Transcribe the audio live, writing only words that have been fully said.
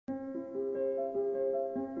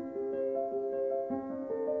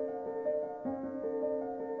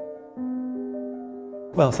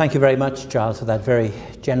Well, thank you very much, Giles, for that very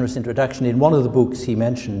generous introduction. In one of the books he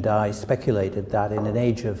mentioned, I speculated that in an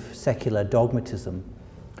age of secular dogmatism,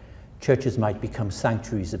 churches might become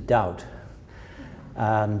sanctuaries of doubt.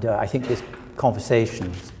 And I think this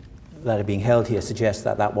conversations that are being held here suggest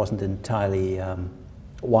that that wasn't entirely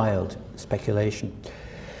wild speculation.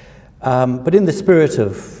 But in the spirit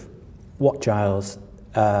of what Giles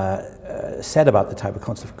said about the type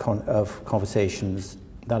of conversations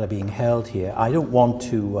that are being held here, I don't want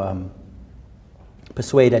to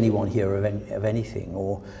persuade anyone here of anything,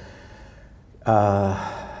 or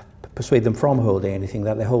persuade them from holding anything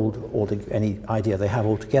that they hold, any idea they have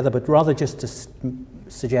altogether, but rather just to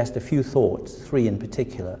suggest a few thoughts, three in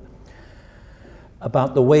particular,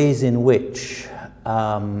 about the ways in which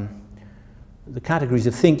the categories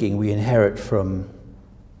of thinking we inherit from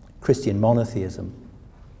Christian monotheism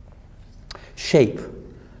shape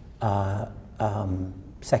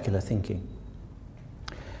secular thinking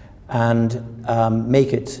and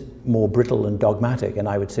make it more brittle and dogmatic, and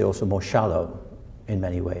I would say also more shallow in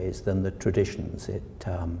many ways than the traditions it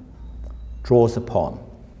draws upon.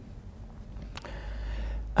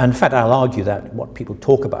 And in fact, I'll argue that what people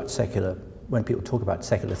talk about when people talk about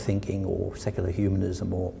secular thinking or secular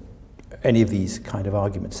humanism or any of these kind of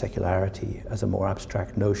arguments, secularity as a more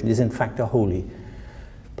abstract notion, is in fact a wholly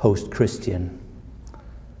post-Christian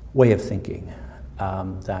way of thinking.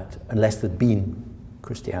 That unless there'd been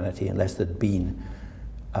Christianity, unless there'd been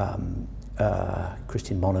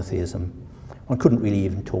Christian monotheism, one couldn't really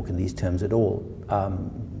even talk in these terms at all.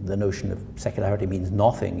 The notion of secularity means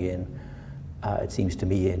nothing in, it seems to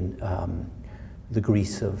me, in the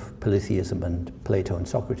Greece of polytheism and Plato and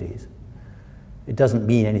Socrates. It doesn't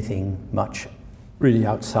mean anything much really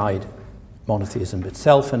outside monotheism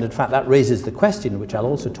itself, and in fact that raises the question, which I'll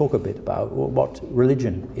also talk a bit about, what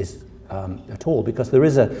religion is at all, because there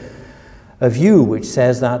is a view which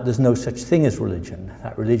says that there's no such thing as religion,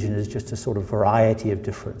 that religion is just a sort of variety of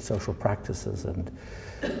different social practices and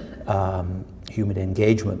human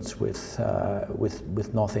engagements with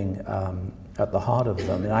nothing at the heart of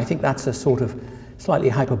them. And I think that's a sort of slightly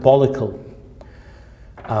hyperbolical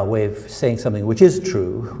way of saying something which is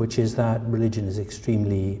true, which is that religion is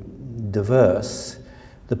extremely diverse.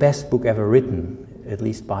 The best book ever written, at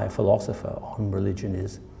least by a philosopher, on religion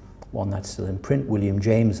is one that's still in print, William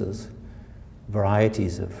James's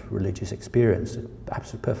Varieties of Religious Experience, an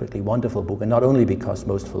absolutely perfectly wonderful book, and not only because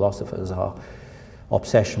most philosophers are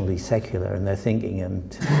obsessionally secular in their thinking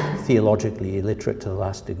and theologically illiterate to the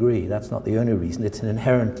last degree. That's not the only reason. It's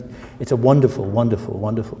a wonderful, wonderful,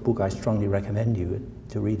 wonderful book. I strongly recommend you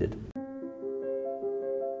to read it.